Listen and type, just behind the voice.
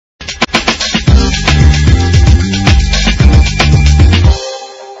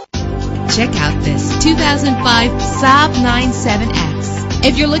Check out this 2005 Saab 97X.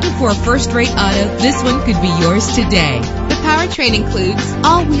 If you're looking for a first-rate auto, this one could be yours today. The powertrain includes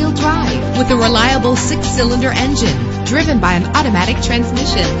all-wheel drive with a reliable 6-cylinder engine driven by an automatic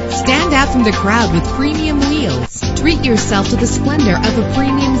transmission. Stand out from the crowd with premium wheels. Treat yourself to the splendor of a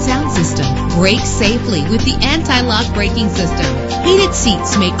premium sound system. Brake safely with the anti-lock braking system. Heated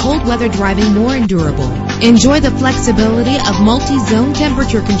seats make cold weather driving more endurable. Enjoy the flexibility of multi-zone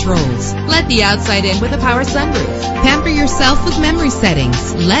temperature controls. Let the outside in with a power sunroof. Pamper yourself with memory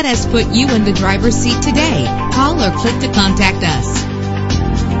settings. Let us put you in the driver's seat today. Call or click to contact us.